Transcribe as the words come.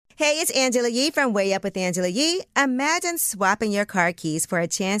Hey, it's Angela Yee from Way Up with Angela Yee. Imagine swapping your car keys for a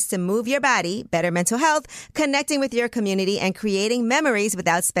chance to move your body, better mental health, connecting with your community, and creating memories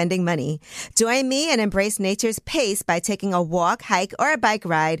without spending money. Join me and embrace nature's pace by taking a walk, hike, or a bike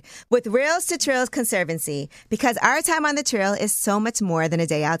ride with Rails to Trails Conservancy, because our time on the trail is so much more than a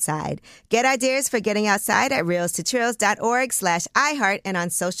day outside. Get ideas for getting outside at railstotrails.org/iHeart and on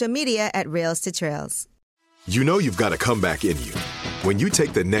social media at Rails to Trails. You know you've got a comeback in you. When you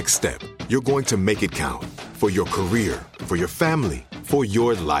take the next step, you're going to make it count for your career, for your family, for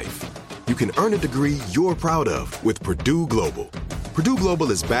your life. You can earn a degree you're proud of with Purdue Global. Purdue Global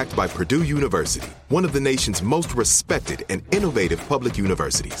is backed by Purdue University, one of the nation's most respected and innovative public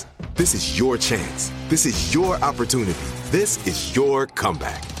universities. This is your chance. This is your opportunity. This is your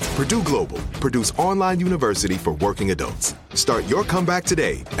comeback. Purdue Global, Purdue's online university for working adults. Start your comeback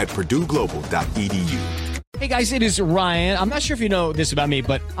today at purdueglobal.edu. Hey guys, it is Ryan. I'm not sure if you know this about me,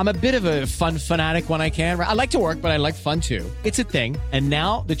 but I'm a bit of a fun fanatic when I can. I like to work, but I like fun too. It's a thing. And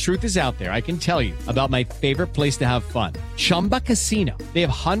now the truth is out there. I can tell you about my favorite place to have fun. Chumba Casino. They have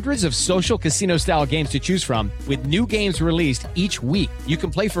hundreds of social casino style games to choose from with new games released each week. You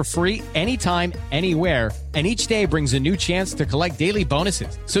can play for free anytime, anywhere. And each day brings a new chance to collect daily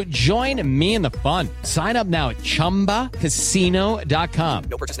bonuses. So join me in the fun. Sign up now at ChumbaCasino.com.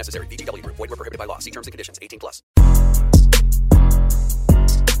 No purchase necessary. VGW Group. Void where prohibited by law. See terms and conditions. 18+.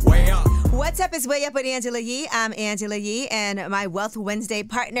 Way up. What's up? It's Way Up with Angela Yee. I'm Angela Yee, and my Wealth Wednesday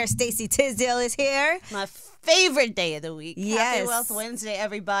partner, Stacey Tisdale, is here. My favorite day of the week. Yes. Happy Wealth Wednesday,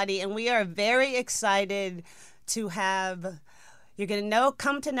 everybody. And we are very excited to have... You're going to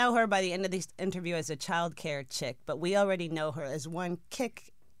come to know her by the end of this interview as a childcare chick, but we already know her as one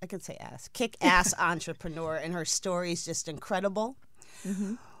kick-ass entrepreneur, and her story is just incredible.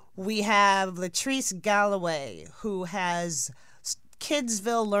 Mm-hmm. We have Latrice Galloway, who has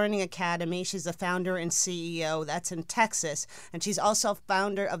Kidsville Learning Academy. She's the founder and CEO. That's in Texas. And she's also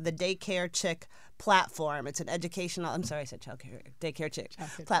founder of the Daycare Chick platform. It's an educational, I'm sorry, I said daycare chick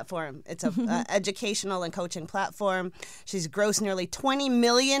platform. It's a educational and coaching platform. She's grossed nearly $20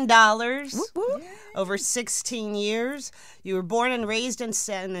 million over 16 years. You were born and raised in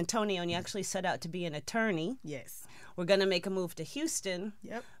San Antonio, and you actually set out to be an attorney. Yes. We're going to make a move to Houston.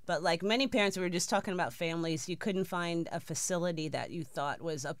 Yep. But like many parents, we were just talking about families, you couldn't find a facility that you thought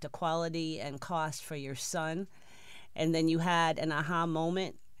was up to quality and cost for your son. And then you had an aha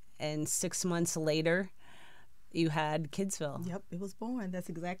moment, and 6 months later, you had Kidsville. Yep, it was born. That's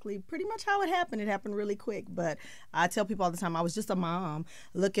exactly pretty much how it happened. It happened really quick. But I tell people all the time, I was just a mom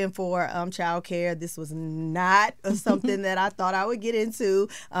looking for childcare. This was not something that I thought I would get into.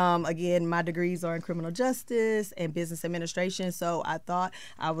 Again, my degrees are in criminal justice and business administration. So I thought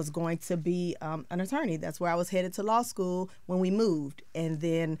I was going to be an attorney. That's where I was headed to law school when we moved. And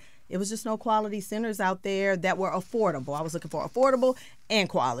then it was just no quality centers out there that were affordable. I was looking for affordable and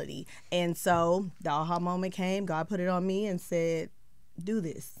quality. And so the aha moment came. God put it on me and said, do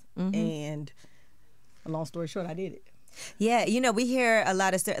this. Mm-hmm. And a long story short, I did it. Yeah, we hear a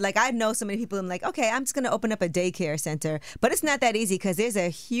lot of stuff. Like, I know so many people, I'm like, okay, I'm just going to open up a daycare center. But it's not that easy because there's a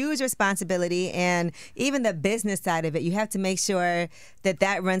huge responsibility, and even the business side of it, you have to make sure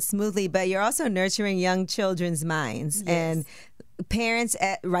that runs smoothly. But you're also nurturing young children's minds. Yes. And parents,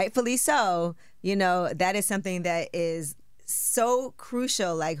 rightfully so, that is something that is so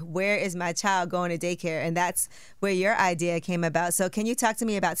crucial. Like, where is my child going to daycare? And that's where your idea came about. So can you talk to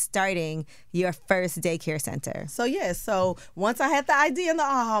me about starting your first daycare center? So once I had the idea and the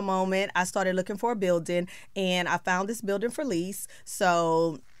aha moment, I started looking for a building, and I found this building for lease.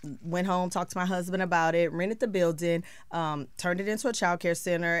 So went home, talked to my husband about it, rented the building, turned it into a childcare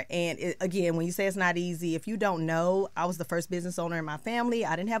center. And again, when you say it's not easy, if you don't know, I was the first business owner in my family.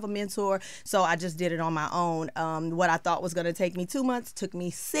 I didn't have a mentor, so I just did it on my own. What I thought was going to take me 2 months took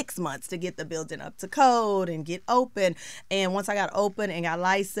me 6 months to get the building up to code and get open. And once I got open and got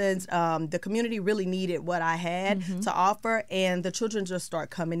licensed, the community really needed what I had to offer, and the children just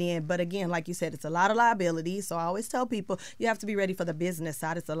start coming in. But again, like you said, it's a lot of liability. So I always tell people, you have to be ready for the business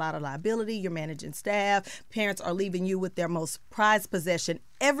side. It's a lot of liability. You're managing staff. Parents are leaving you with their most prized possession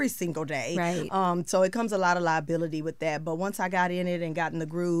every single day. Right. So it comes a lot of liability with that. But once I got in it and got in the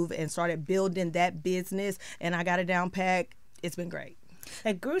groove and started building that business, and I got it down packed, it's been great.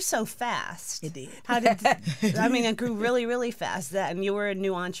 It grew so fast. It did. It grew really, really fast. And you were a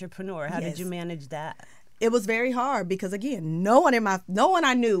new entrepreneur. How did you manage that? It was very hard because, again, no one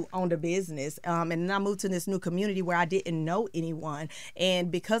I knew owned a business. And then I moved to this new community where I didn't know anyone. And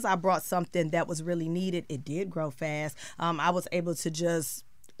because I brought something that was really needed, it did grow fast. I was able to just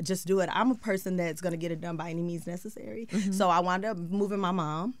just do it. I'm a person that's going to get it done by any means necessary. So I wound up moving my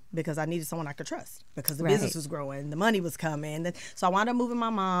mom because I needed someone I could trust because the business was growing, the money was coming. So I wound up moving my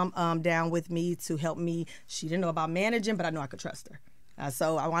mom down with me to help me. She didn't know about managing, but I knew I could trust her.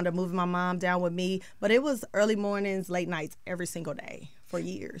 So I wound up moving my mom down with me, but it was early mornings, late nights, every single day for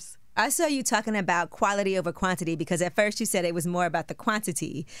years. I saw you talking about quality over quantity because at first you said it was more about the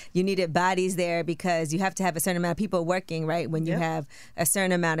quantity. You needed bodies there because you have to have a certain amount of people working, right, when you have a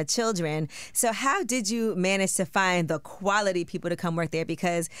certain amount of children. So how did you manage to find the quality people to come work there?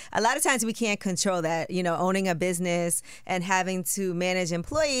 Because a lot of times we can't control that. You know, owning a business and having to manage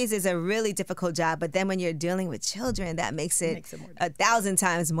employees is a really difficult job. But then when you're dealing with children, that makes it 1,000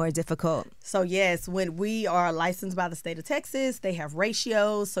 times more difficult. So, yes, when we are licensed by the state of Texas, they have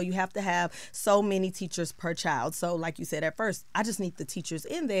ratios. So you have to have so many teachers per child. So like you said at first, I just need the teachers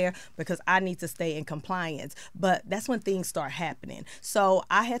in there because I need to stay in compliance. But that's when things start happening. So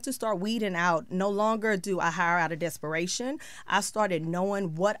I had to start weeding out. No longer do I hire out of desperation. I started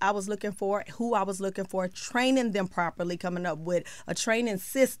knowing what I was looking for, who I was looking for, training them properly, coming up with a training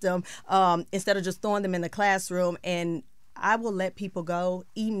system instead of just throwing them in the classroom. And I will let people go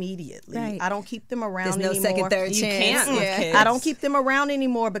immediately. Right. I don't keep them around anymore. There's no second, third chance. Can't with kids. I don't keep them around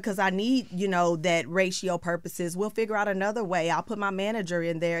anymore because I need, that ratio purposes. We'll figure out another way. I'll put my manager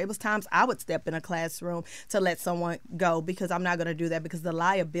in there. It was times I would step in a classroom to let someone go because I'm not going to do that because the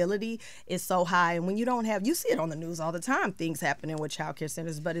liability is so high. And when you don't have, you see it on the news all the time, things happening with child care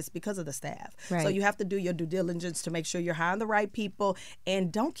centers, but it's because of the staff. Right. So you have to do your due diligence to make sure you're hiring the right people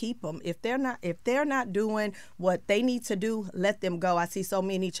and don't keep them. If they're not doing what they need to do, let them go. I see so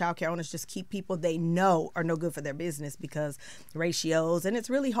many child care owners just keep people they know are no good for their business because ratios, and it's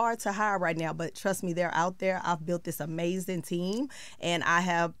really hard to hire right now, but trust me, they're out there. I've built this amazing team, and I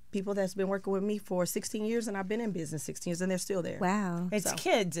have people that's been working with me for 16 years, and I've been in business 16 years, and they're still there. Wow. It's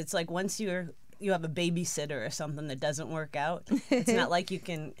kids. It's like once you have a babysitter or something that doesn't work out, it's not like you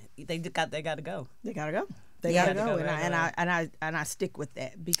can, they got to go. They got to go. They gotta go, and I stick with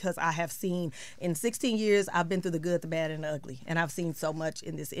that because I have seen in 16 years I've been through the good, the bad, and the ugly, and I've seen so much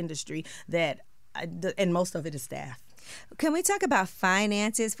in this industry and most of it is staff. Can we talk about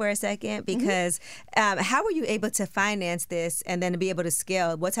finances for a second? Because how were you able to finance this and then to be able to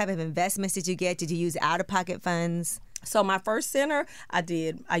scale? What type of investments did you get? Did you use out-of-pocket funds? So my first center, I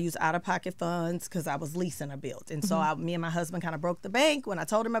used out-of-pocket funds because I was leasing a building. And so me and my husband kind of broke the bank. When I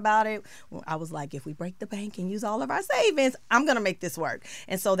told him about it, I was like, if we break the bank and use all of our savings, I'm going to make this work.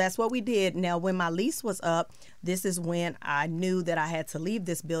 And so that's what we did. Now, when my lease was up, this is when I knew that I had to leave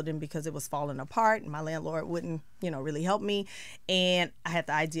this building because it was falling apart and my landlord wouldn't, really help me. And I had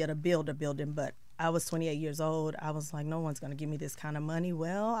the idea to build a building, but I was 28 years old. I was like, no one's going to give me this kind of money.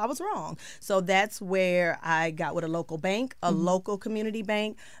 Well, I was wrong. So that's where I got with a local bank, a local community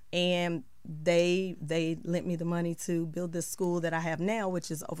bank, and they lent me the money to build this school that I have now,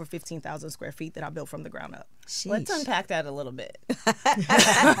 which is over 15,000 square feet that I built from the ground up. Sheesh. Let's unpack that a little bit.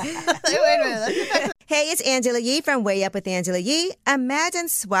 Hey, it's Angela Yee from Way Up with Angela Yee. Imagine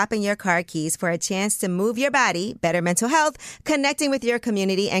swapping your car keys for a chance to move your body, better mental health, connecting with your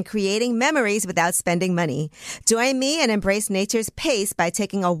community, and creating memories without spending money. Join me and embrace nature's pace by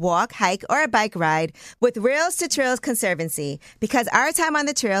taking a walk, hike, or a bike ride with Rails to Trails Conservancy, because our time on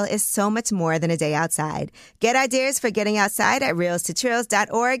the trail is so much more than a day outside. Get ideas for getting outside at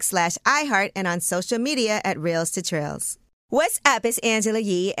railstotrails.org/iHeart and on social media at Rails to Trails. What's up? It's Angela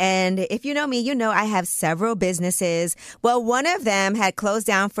Yee, and if you know me, you know I have several businesses. Well, one of them had closed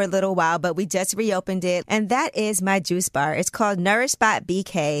down for a little while, but we just reopened it, and that is my juice bar. It's called Nourish Spot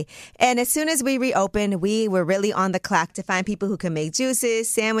BK, and as soon as we reopened, we were really on the clock to find people who can make juices,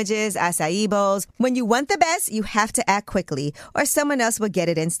 sandwiches, acai bowls. When you want the best, you have to act quickly, or someone else will get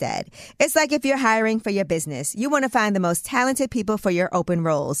it instead. It's like if you're hiring for your business. You want to find the most talented people for your open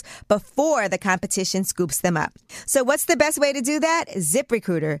roles before the competition scoops them up. So what's the best way to do that?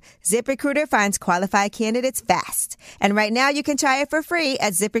 ZipRecruiter. ZipRecruiter finds qualified candidates fast. And right now you can try it for free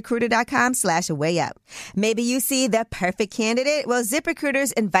at ZipRecruiter.com/wayup. Maybe you see the perfect candidate? Well,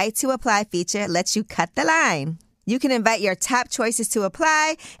 ZipRecruiter's Invite to Apply feature lets you cut the line. You can invite your top choices to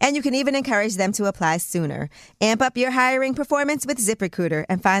apply, and you can even encourage them to apply sooner. Amp up your hiring performance with ZipRecruiter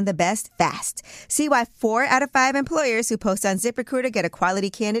and find the best fast. See why 4 out of 5 employers who post on ZipRecruiter get a quality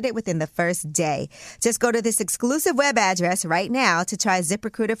candidate within the first day. Just go to this exclusive web address right now to try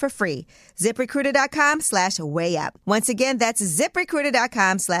ZipRecruiter for free. ZipRecruiter.com/wayup. Once again, that's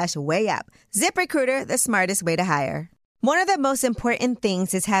ZipRecruiter.com/wayup. ZipRecruiter, the smartest way to hire. One of the most important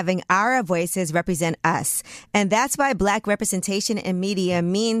things is having our voices represent us. And that's why Black representation in media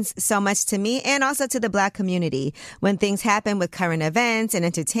means so much to me and also to the Black community. When things happen with current events and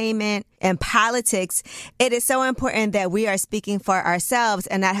entertainment and politics, it is so important that we are speaking for ourselves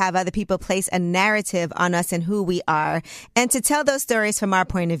and not have other people place a narrative on us and who we are, and to tell those stories from our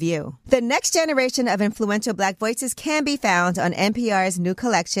point of view. The next generation of influential Black voices can be found on NPR's new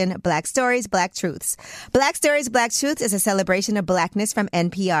collection, Black Stories, Black Truths. Black Stories, Black Truths is a celebration of Blackness from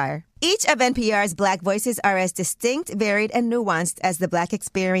NPR. Each of NPR's Black voices are as distinct, varied, and nuanced as the Black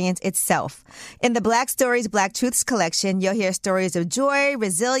experience itself. In the Black Stories, Black Truths collection, you'll hear stories of joy,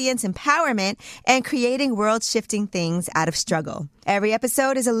 resilience, empowerment, and creating world-shifting things out of struggle. Every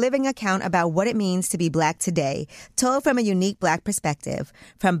episode is a living account about what it means to be Black today, told from a unique Black perspective.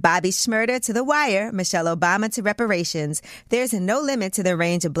 From Bobby Shmurda to The Wire, Michelle Obama to reparations, there's no limit to the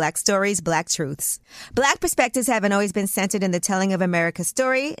range of Black stories, Black truths. Black perspectives haven't always been centered in the telling of America's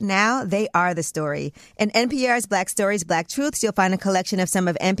story. Now they are the story. In NPR's Black Stories, Black Truths, you'll find a collection of some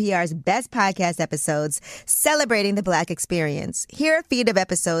of NPR's best podcast episodes celebrating the Black experience. Hear a feed of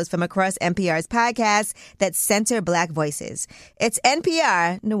episodes from across NPR's podcasts that center Black voices. It's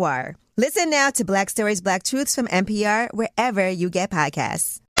NPR Noir. Listen now to Black Stories, Black Truths from NPR wherever you get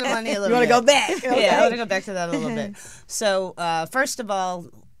podcasts. You want to go back? Okay. Yeah, I want to go back to that a little bit. So, first of all,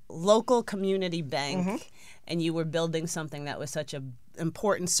 local community bank, and you were building something that was such a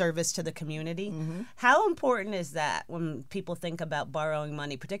important service to the community. How important is that when people think about borrowing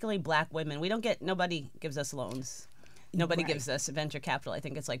money, particularly Black women? Nobody gives us loans. Nobody gives us venture capital. I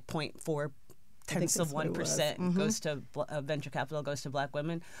think it's like 0.4 tenths of 1% goes to venture capital goes to Black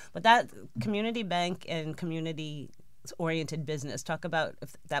women. But that community bank and community-oriented business, talk about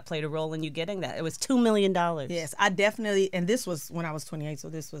if that played a role in you getting that. It was $2 million. Yes, I definitely, and this was when I was 28, so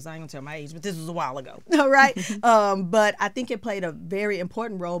this was, I ain't gonna tell my age, but this was a while ago, all right? But I think it played a very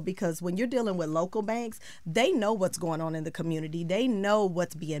important role because when you're dealing with local banks, they know what's going on in the community. They know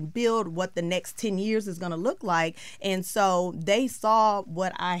what's being built, what the next 10 years is gonna look like. And so they saw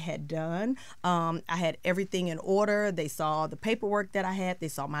what I had done. I had everything in order. They saw the paperwork that I had. They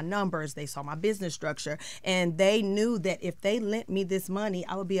saw my numbers. They saw my business structure. And they knew that if they lent me this money,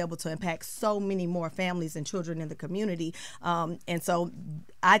 I would be able to impact so many more families and children in the community. And so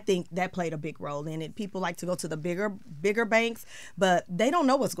I think that played a big role in it. People like to go to the bigger banks, but they don't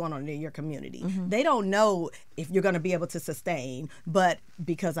know what's going on in your community. They don't know if you're going to be able to sustain. But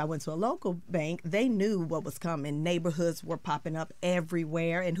because I went to a local bank, they knew what was coming. Neighborhoods were popping up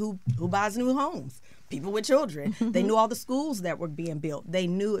everywhere. And who buys new homes? People with children. They knew all the schools that were being built. They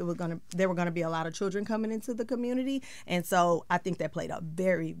knew there were going to be a lot of children coming into the community. And so I think that played a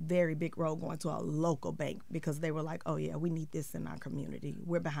very, very big role going to a local bank because they were like, oh, yeah, we need this in our community.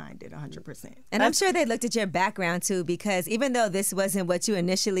 We're behind it 100%. And I'm sure they looked at your background, too, because even though this wasn't what you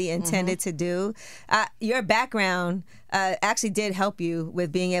initially intended to do, your background actually did help you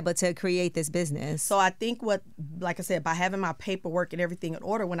with being able to create this business. So I think like I said, by having my paperwork and everything in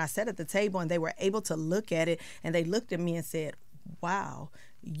order, when I sat at the table and they were able to look at it and they looked at me and said, wow,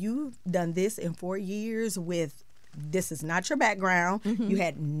 you've done this in 4 years with this is not your background. You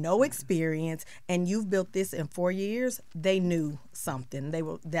had no experience and you've built this in 4 years. They knew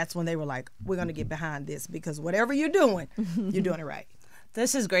something. That's when they were like, we're going to get behind this because whatever you're doing it right.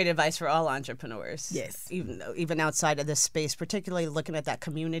 This is great advice for all entrepreneurs. Yes. Even outside of this space, particularly looking at that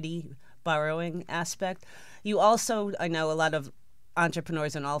community borrowing aspect. You also, I know a lot of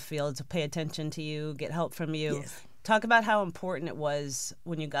entrepreneurs in all fields pay attention to you, get help from you. Yes. Talk about how important it was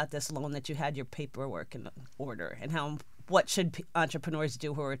when you got this loan that you had your paperwork in order and what should entrepreneurs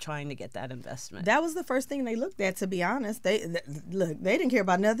do who are trying to get that investment? That was the first thing they looked at, to be honest. They didn't care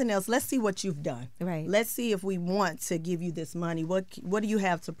about nothing else. Let's see what you've done. Right. Let's see if we want to give you this money. What do you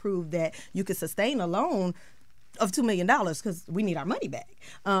have to prove that you could sustain a loan of $2 million because we need our money back.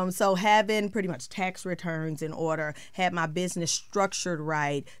 So having pretty much tax returns in order, had my business structured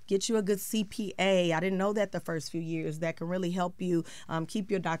right, get you a good CPA. I didn't know that the first few years. That can really help you keep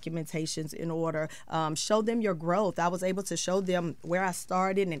your documentations in order, show them your growth. I was able to show them where I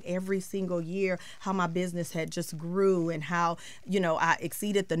started and every single year how my business had just grew and how, I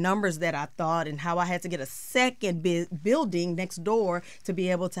exceeded the numbers that I thought and how I had to get a second building next door to be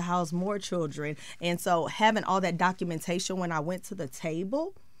able to house more children. And so having all that documentation when I went to the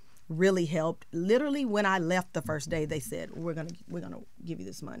table really helped. Literally, when I left the first day, they said, we're gonna give you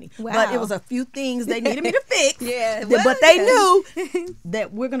this money. Wow. But it was a few things they needed me to fix. Yeah, but they knew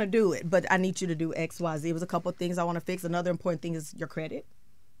that we're gonna do it. But I need you to do X, Y, Z. It was a couple of things I want to fix. Another important thing is your credit.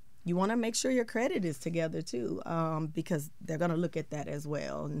 you want to make sure your credit is together too, because they're going to look at that as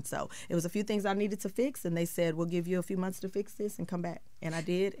well. And so it was a few things I needed to fix, and they said, we'll give you a few months to fix this and come back. And I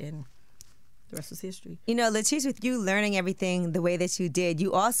did, and the rest was history. You know, Latrice, with you learning everything the way that you did,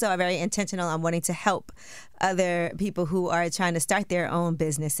 you also are very intentional on wanting to help other people who are trying to start their own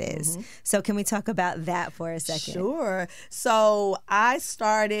businesses. So can we talk about that for a second? Sure. So I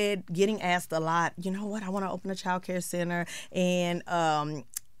started getting asked a lot, you know what, I want to open a child care center, and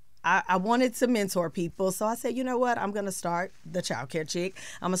I wanted to mentor people. So I said, you know what, I'm going to start the Child Care Chick.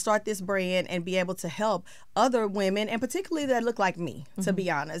 I'm going to start this brand and be able to help other women, and particularly that look like me, to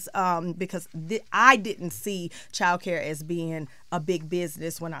be honest, because I didn't see childcare as being a big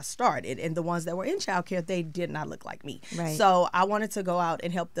business when I started. And the ones that were in childcare, they did not look like me. Right. So I wanted to go out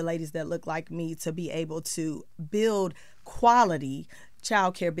and help the ladies that look like me to be able to build quality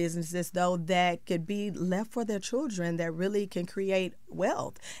childcare businesses, though, that could be left for their children, that really can create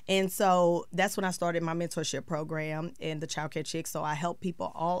wealth. And so that's when I started my mentorship program in the Childcare Chick. So I help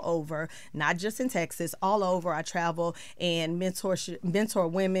people all over, not just in Texas, all over. I travel and mentor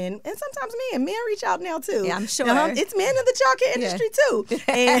women, and sometimes men. Men reach out now too. Yeah, I'm sure. It's men in the childcare industry too.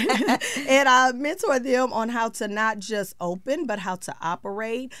 And I mentor them on how to not just open, but how to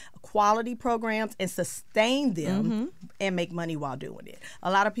operate quality programs and sustain them and make money while doing it.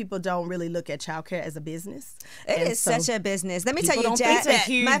 A lot of people don't really look at childcare as a business. It is such a business. Let me tell you,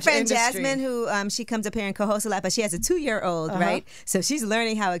 my friend Jasmine, who she comes up here and co-hosts a lot, but she has a 2-year-old, right? So she's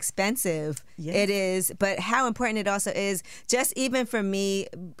learning how expensive it is, but how important it also is. Just even for me,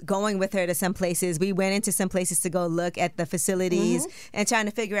 going with her to some places, we went into some places to go look at the facilities and trying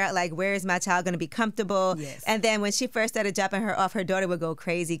to figure out, like, where is my child going to be comfortable? And then when she first started dropping her off, her daughter would go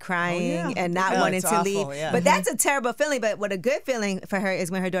crazy crying and not wanting to leave. But that's a terrible feeling. But what a good feeling for her is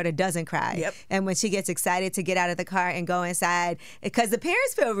when her daughter doesn't cry. And when she gets excited to get out of the car and go inside, because the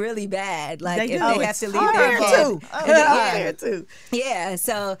parents feel really bad, like if they have to leave their kid. Yeah.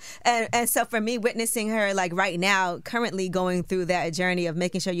 So and so for me, witnessing her, like right now, currently going through that journey of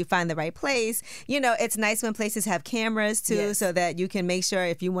making sure you find the right place. You know, it's nice when places have cameras too, so that you can make sure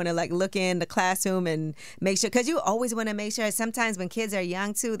if you want to like look in the classroom and make sure, because you always want to make sure. Sometimes when kids are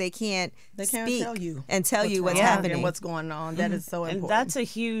young too, they can't speak and tell you what's happening and what's going on. That is so important. And that's a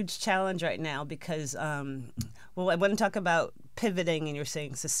huge challenge right now because, well, I want to talk about pivoting, and you're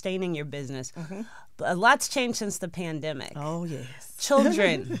saying sustaining your business. But a lot's changed since the pandemic. Oh, yes.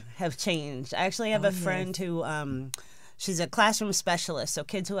 Children have changed. I actually have a friend who... she's a classroom specialist, so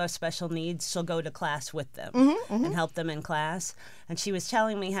kids who have special needs, she'll go to class with them and help them in class. And she was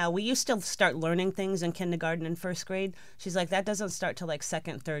telling me how we used to start learning things in kindergarten and first grade. She's like, that doesn't start till like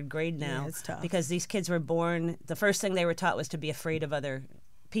second, third grade now. Yeah, it's tough. Because these kids were born, the first thing they were taught was to be afraid of other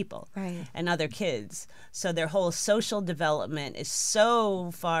people and other kids. So their whole social development is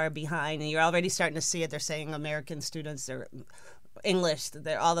so far behind, and you're already starting to see it. They're saying American students, they're English,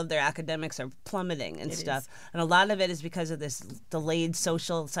 all of their academics are plummeting and stuff. And a lot of it is because of this delayed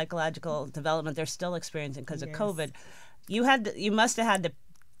social, psychological development they're still experiencing because of COVID. You must have had to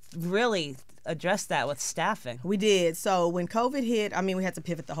really address that with staffing. We did. So when COVID hit, I mean, we had to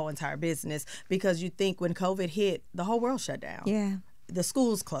pivot the whole entire business, because you think when COVID hit, the whole world shut down. Yeah. The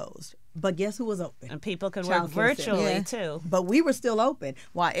schools closed. But guess who was open? And people could work virtually, too. But we were still open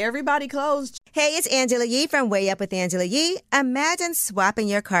while everybody closed. Hey, it's Angela Yee from Way Up with Angela Yee. Imagine swapping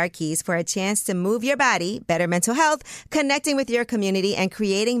your car keys for a chance to move your body, better mental health, connecting with your community, and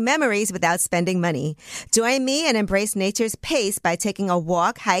creating memories without spending money. Join me and embrace nature's pace by taking a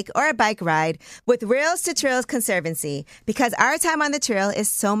walk, hike, or a bike ride with Rails to Trails Conservancy, because our time on the trail is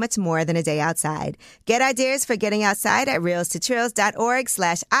so much more than a day outside. Get ideas for getting outside at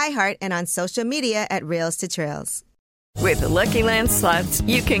railstotrails.org/iHeart and on social media at Rails to Trails. With the Lucky Land Slots,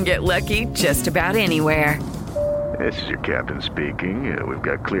 you can get lucky just about anywhere. This is your captain speaking. We've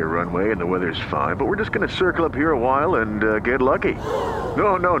got clear runway and the weather's fine, but we're just going to circle up here a while and get lucky.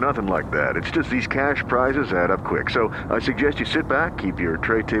 No, nothing like that. It's just these cash prizes add up quick. So I suggest you sit back, keep your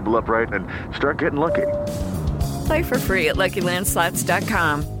tray table upright, and start getting lucky. Play for free at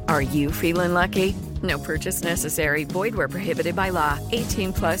LuckyLandSlots.com. Are you feeling lucky? No purchase necessary. Void where prohibited by law.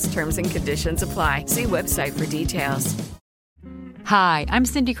 18+ terms and conditions apply. See website for details. Hi, I'm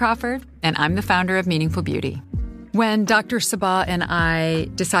Cindy Crawford, and I'm the founder of Meaningful Beauty. When Dr. Sabah and I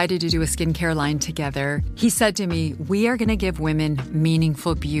decided to do a skincare line together, he said to me, we are going to give women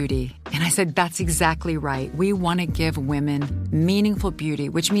meaningful beauty. And I said, that's exactly right. We want to give women meaningful beauty,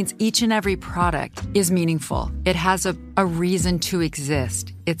 which means each and every product is meaningful. It has a reason to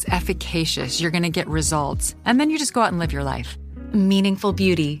exist. It's efficacious. You're going to get results. And then you just go out and live your life. Meaningful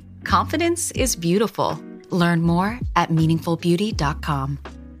Beauty. Confidence is beautiful. Learn more at meaningfulbeauty.com.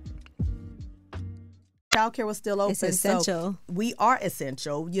 childcare was still open. It's essential. So we are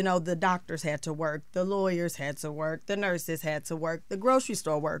essential. You know, the doctors had to work, the lawyers had to work, the nurses had to work, the grocery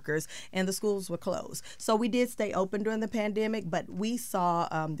store workers, and the schools were closed. So we did stay open during the pandemic, but we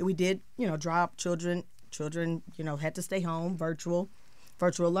saw, we did, drop children, had to stay home, virtual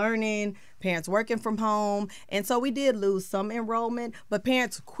learning, parents working from home. And so we did lose some enrollment, but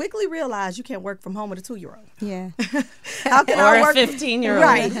parents quickly realized you can't work from home with a 2-year-old. Yeah. How can or I a work? 15-year-old.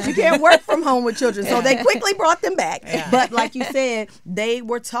 Right. You can't work from home with children. So they quickly brought them back. Yeah. But like you said, they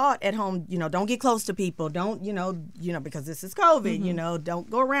were taught at home, don't get close to people. Don't, because this is COVID, don't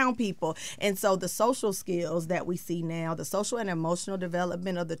go around people. And so the social skills that we see now, the social and emotional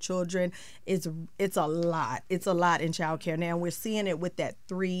development of the children, it's a lot. It's a lot in childcare now. We're seeing it with that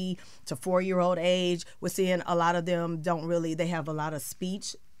 3 to 4-year-old age. We're seeing a lot of them they have a lot of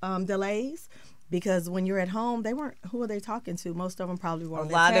speech delays. Because when you're at home, who are they talking to? Most of them probably were on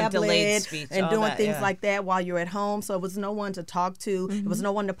their tablet of delayed speech and doing things like that while you're at home. So it was no one to talk to. It was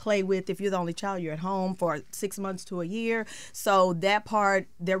no one to play with. If you're the only child, you're at home for 6 months to a year. So that part,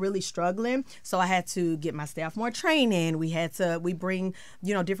 they're really struggling. So I had to get my staff more training. We bring,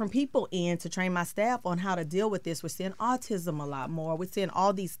 different people in to train my staff on how to deal with this. We're seeing autism a lot more. We're seeing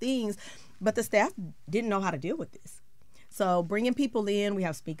all these things, but the staff didn't know how to deal with this. So bringing people in, we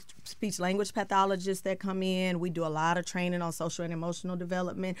have speech language pathologists that come in. We do a lot of training on social and emotional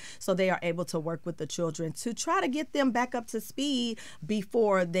development, so they are able to work with the children to try to get them back up to speed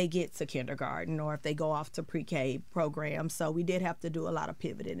before they get to kindergarten or if they go off to pre-K programs. So we did have to do a lot of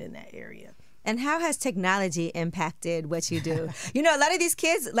pivoting in that area. And how has technology impacted what you do? A lot of these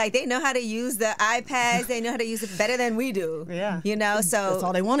kids, they know how to use the iPads. They know how to use it better than we do. Yeah. So that's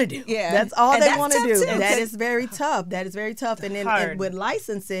all they want to do. Yeah. That's all and they want to do. Too, that is very tough. That is very tough. And then with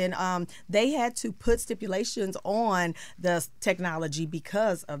licensing, they had to put stipulations on the technology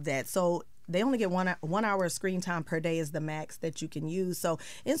because of that. So they only get 1 hour of screen time per day is the max that you can use. So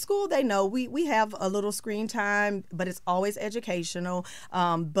in school, they know we have a little screen time, but it's always educational.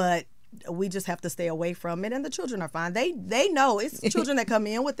 But we just have to stay away from it, and the children are fine. They know it's children that come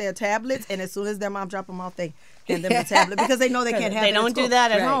in with their tablets, and as soon as their mom drop them off, they hand them the tablet because they know they can't have it at school. They don't do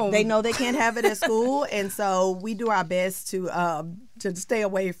that at home. They know they can't have it at school, and so we do our best to stay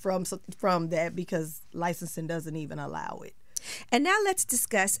away from that because licensing doesn't even allow it. And now let's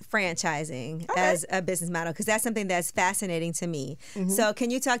discuss franchising as a business model, because that's something that's fascinating to me. So can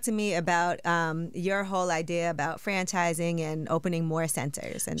you talk to me about your whole idea about franchising and opening more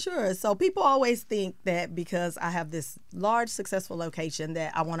centers? Sure. So people always think that because I have this large, successful location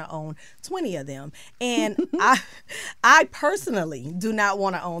that I want to own 20 of them. And I personally do not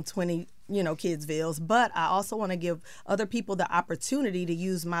want to own 20 Kidsvilles, but I also want to give other people the opportunity to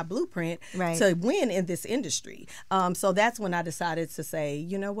use my blueprint to win in this industry. So that's when I decided to say,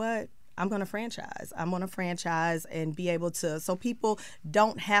 you know what? I'm going to franchise. I'm going to franchise and be able to, so people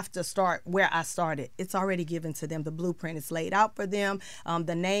don't have to start where I started. It's already given to them. The blueprint is laid out for them.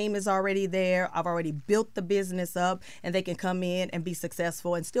 The name is already there. I've already built the business up, and they can come in and be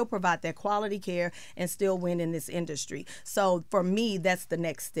successful and still provide that quality care and still win in this industry. So for me, that's the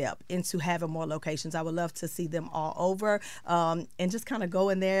next step into having more locations. I would love to see them all over and just kind of go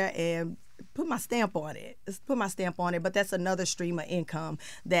in there and put my stamp on it. But that's another stream of income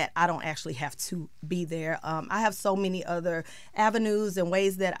that I don't actually have to be there. I have so many other avenues and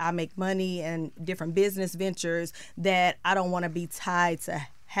ways that I make money and different business ventures that I don't want to be tied to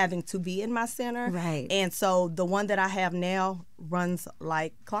having to be in my center. Right. And so the one that I have now runs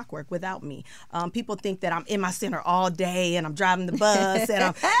like clockwork without me. People think that I'm in my center all day and I'm driving the bus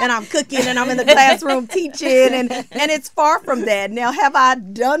and I'm cooking and I'm in the classroom teaching and it's far from that. Now, have I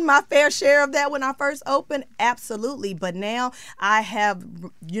done my fair share of that when I first opened? Absolutely. But now I have,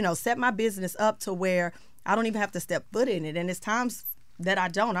 set my business up to where I don't even have to step foot in it. And it's times that I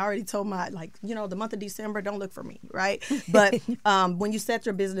don't. I already told the month of December, don't look for me, right? But when you set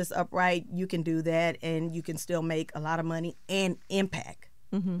your business up right, you can do that and you can still make a lot of money and impact.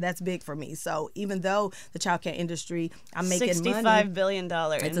 That's big for me. So even though the childcare industry, I'm making money. $65 billion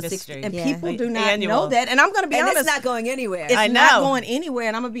industry. And people do not know that. And I'm going to be honest. It's not going anywhere. It's not going anywhere.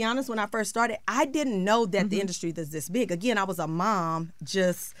 And I'm going to be honest, when I first started, I didn't know that the industry was this big. Again, I was a mom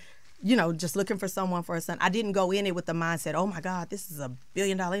just looking for someone for a son. I didn't go in it with the mindset, oh my God, this is $1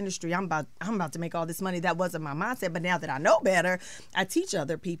 billion industry. I'm about to make all this money. That wasn't my mindset. But now that I know better, I teach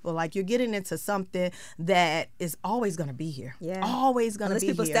other people. Like, you're getting into something that is always going to be here. Yeah. Always going to be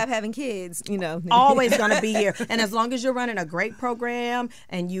here. Unless people stop having kids, Always going to be here. And as long as you're running a great program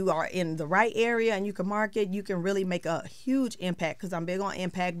and you are in the right area and you can market, you can really make a huge impact, because I'm big on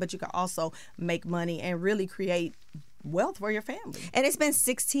impact, but you can also make money and really create wealth for your family. And it's been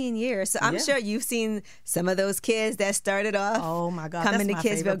 16 years, so I'm sure you've seen some of those kids that started off. Oh my God, come that's into my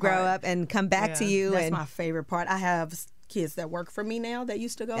Kidsville, favorite grow part. up, and come back to you. That's and my favorite part. I have kids that work for me now that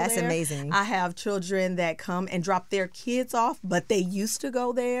used to go That's there. amazing. I have children that come and drop their kids off, but they used to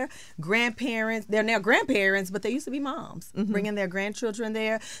go there. Grandparents, they're now grandparents, but they used to be moms, bringing their grandchildren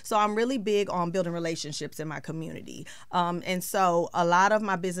there. So I'm really big on building relationships in my community. And so a lot of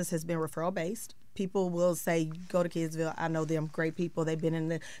my business has been referral based. People will say, go to Kidsville. I know them, great people. They've been in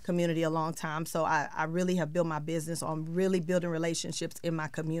the community a long time. So I really have built my business on really building relationships in my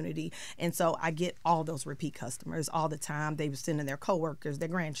community. And so I get all those repeat customers all the time. They were sending their coworkers, their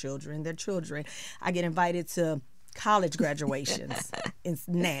grandchildren, their children. I get invited to college graduations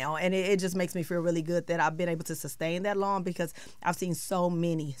now. And it just makes me feel really good that I've been able to sustain that long, because I've seen so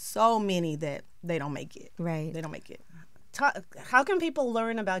many that they don't make it. Right. They don't make it. How can people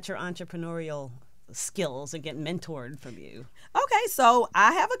learn about your entrepreneurial skills and get mentored from you? Okay, so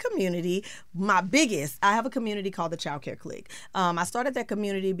I have a community. I have a community called the Childcare Clique. I started that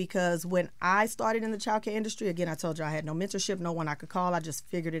community because when I started in the childcare industry, again, I told you I had no mentorship, no one I could call. I just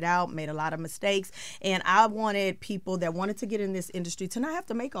figured it out, made a lot of mistakes, and I wanted people that wanted to get in this industry to not have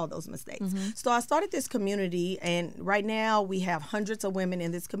to make all those mistakes. So I started this community, and right now we have hundreds of women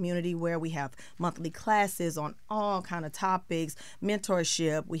in this community where we have monthly classes on all kind of topics,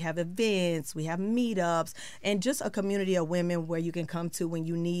 mentorship, we have events, we have meetups, and just a community of women where you can come to when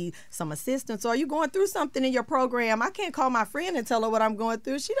you need some assistance, or you're going through something in your program. I can't call my friend and tell her what I'm going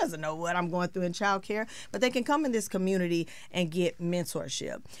through. She doesn't know what I'm going through in childcare, but they can come in this community and get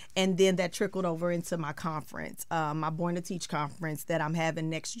mentorship. And then that trickled over into my conference, my Born to Teach conference that I'm having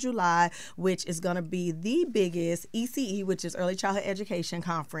next July, which is going to be the biggest ECE, which is Early Childhood Education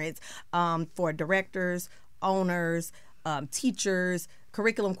Conference, for directors, owners, teachers,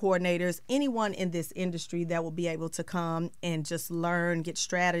 curriculum coordinators, anyone in this industry that will be able to come and just learn, get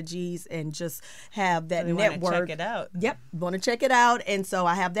strategies, and just have that network. Want to check it out. Yep, want to check it out. And so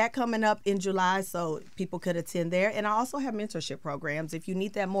I have that coming up in July, so people could attend there. And I also have mentorship programs. If you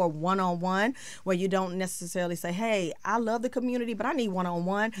need that more one-on-one, where you don't necessarily say, hey, I love the community, but I need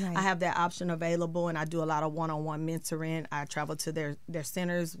one-on-one, Right. I have that option available, and I do a lot of one-on-one mentoring. I travel to their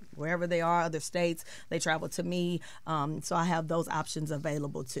centers, wherever they are, other states. They travel to me. So I have those options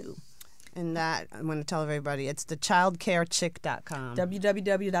available too. And that, I'm going to tell everybody, it's the childcarechick.com.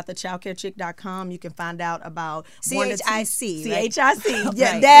 www.thechildcarechick.com. You can find out about CHIC, right? CHIC.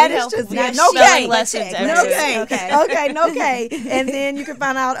 Yeah, Right. that is just Yeah, no spelling K. lessons every No day. K. Okay, no K. And then you can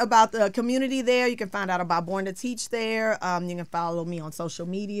find out about the community there. You can find out about Born to Teach there. You can follow me on social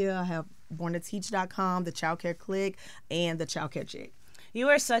media. I have borntoteach.com, the Childcare Clique, and the Childcare Chick. You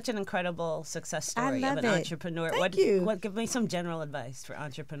are such an incredible success story love of an it. entrepreneur. Thank you. Give me some general advice for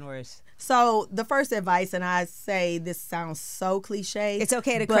entrepreneurs. So the first advice, and I say this sounds so cliche. It's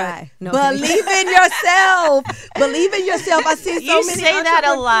okay to but cry. No, believe in yourself. Believe in yourself. I see so You many say that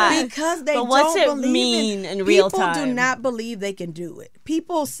a lot. because they But what's don't it believe mean in real People do time? not believe they can do it.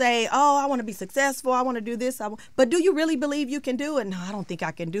 People say, "Oh, I want to be successful. I want to do this." But do you really believe you can do it? No, I don't think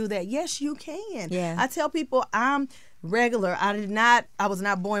I can do that. Yes, you can. Yeah. I tell people I'm regular. I was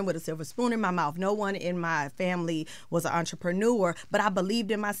not born with a silver spoon in my mouth. No one in my family was an entrepreneur, but I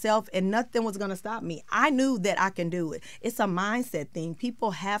believed in myself and nothing was going to stop me. I knew that I can do it. It's a mindset thing. People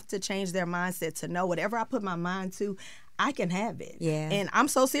have to change their mindset to know whatever I put my mind to, I can have it. Yeah. And I'm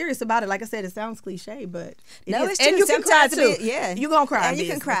so serious about it. Like I said, it sounds cliche, but No, is. it's And true. you can cry Sometimes too. yeah. You're going to cry. And in you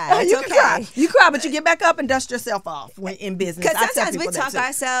can business. cry. It's You okay. can cry. You cry, but you get back up and dust yourself off in business. Because I tell sometimes we people that talk too.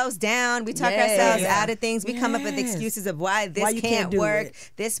 ourselves down. We talk Yes. ourselves out of things. We come up with Yes. excuses of why this you can't can't do work.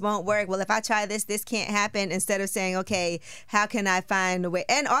 it. This won't work. Well, if I try this can't happen. Instead of saying, okay, how can I find a way?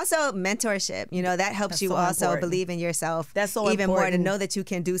 And also mentorship. That helps That's you so also important. believe in yourself. That's so even more to important. know that you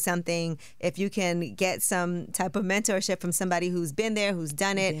can do something. If you can get some type of mentorship from somebody who's been there, who's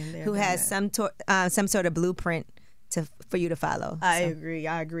done it, Been there, who done has some sort of blueprint for you to follow. I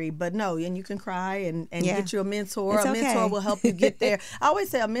agree. But no, and you can cry and Yeah. get you a mentor. It's A mentor okay. will help you get there. I always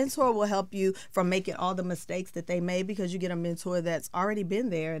say a mentor will help you from making all the mistakes that they made, because you get a mentor that's already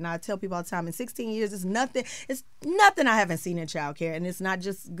been there. And I tell people all the time, in 16 years, it's nothing I haven't seen in childcare. And it's not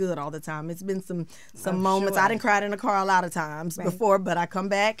just good all the time. It's been some moments. sure. I didn't cry in the car a lot of times Right. before, but I come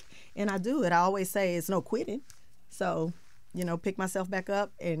back and I do it. I always say it's no quitting. So, pick myself back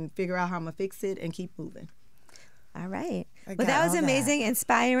up and figure out how I'm going to fix it and keep moving. All right. I Well, got that was all amazing,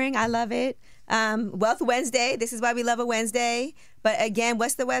 inspiring. I love it. Wealth Wednesday. This is why we love a Wednesday. But again,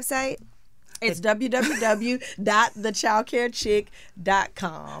 what's the website? It's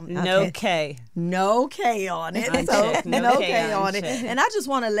www.thechildcarechick.com. No K. No K on it. No K on it. And I just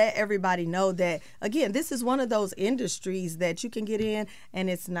want to let everybody know that, again, this is one of those industries that you can get in and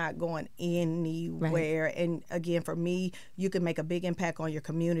it's not going anywhere. Right. And again, for me, you can make a big impact on your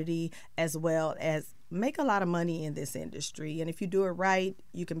community as well as make a lot of money in this industry. And if you do it right,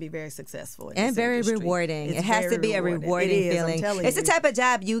 you can be very successful in and very industry. Rewarding. It has to be a rewarding feeling. It's the type of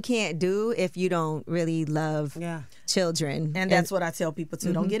job you can't do if you don't really love children. And that's what I tell people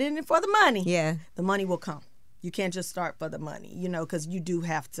too. Don't get in it for the money. Yeah. The money will come. You can't just start for the money, because you do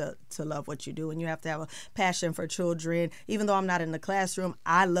have to love what you do, and you have to have a passion for children. Even though I'm not in the classroom,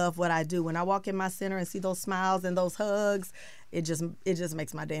 I love what I do. When I walk in my center and see those smiles and those hugs, it just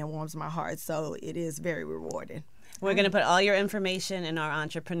makes my day and warms my heart. So it is very rewarding. We're going to put all your information in our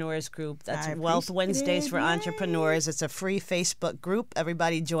Entrepreneurs group. That's Wealth Wednesdays for Entrepreneurs. It's a free Facebook group.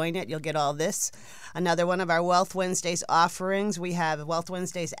 Everybody join it. You'll get all this. Another one of our Wealth Wednesdays offerings, we have Wealth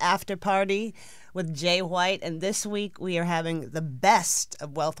Wednesdays After Party with Jay White. And this week we are having the best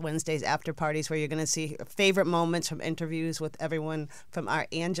of Wealth Wednesdays After Parties, where you're going to see favorite moments from interviews with everyone from our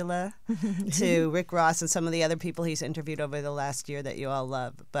Angela to Rick Ross and some of the other people he's interviewed over the last year that you all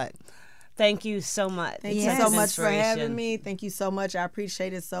love. But thank you so much. Thank you so much for having me. Thank you so much. I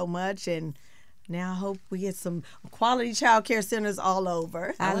appreciate it so much. And now I hope we get some quality child care centers all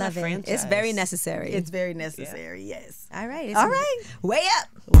over. I love it. It's very necessary. It's very necessary, yes. All right. All right. Way up.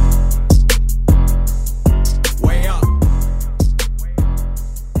 Way up.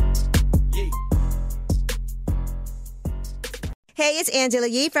 Hey, it's Angela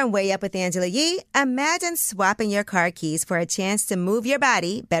Yee from Way Up with Angela Yee. Imagine swapping your car keys for a chance to move your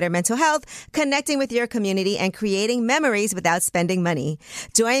body, better mental health, connecting with your community, and creating memories without spending money.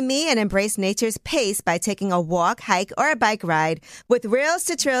 Join me and embrace nature's pace by taking a walk, hike, or a bike ride with Rails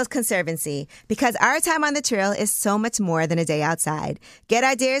to Trails Conservancy, because our time on the trail is so much more than a day outside. Get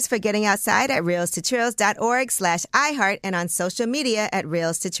ideas for getting outside at railstotrails.org/iHeart and on social media at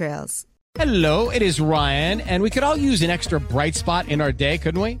Rails to Trails. Hello, it is Ryan, and we could all use an extra bright spot in our day,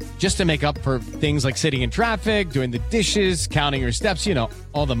 couldn't we? Just to make up for things like sitting in traffic, doing the dishes, counting your steps,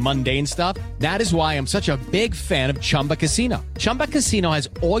 all the mundane stuff. That is why I'm such a big fan of Chumba Casino. Chumba Casino has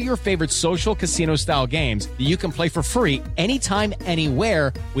all your favorite social casino-style games that you can play for free anytime,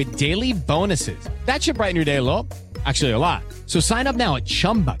 anywhere with daily bonuses. That should brighten your day a little. Actually, a lot. So sign up now at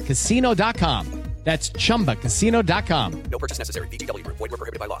ChumbaCasino.com. That's ChumbaCasino.com. No purchase necessary. VGW Group. Void where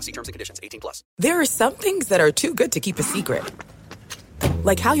prohibited by law. See terms and conditions. 18+. There are some things that are too good to keep a secret.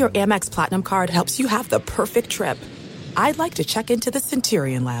 Like how your Amex Platinum card helps you have the perfect trip. I'd like to check into the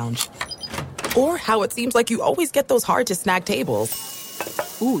Centurion Lounge. Or how it seems like you always get those hard-to-snag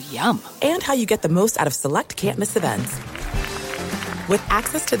tables. Ooh, yum. And how you get the most out of select can't-miss events. With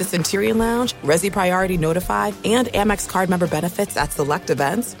access to the Centurion Lounge, Resi Priority Notified, and Amex card member benefits at select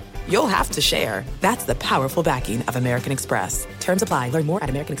events, you'll have to share. That's the powerful backing of American Express. Terms apply. Learn more at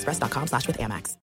americanexpress.com/withAmex.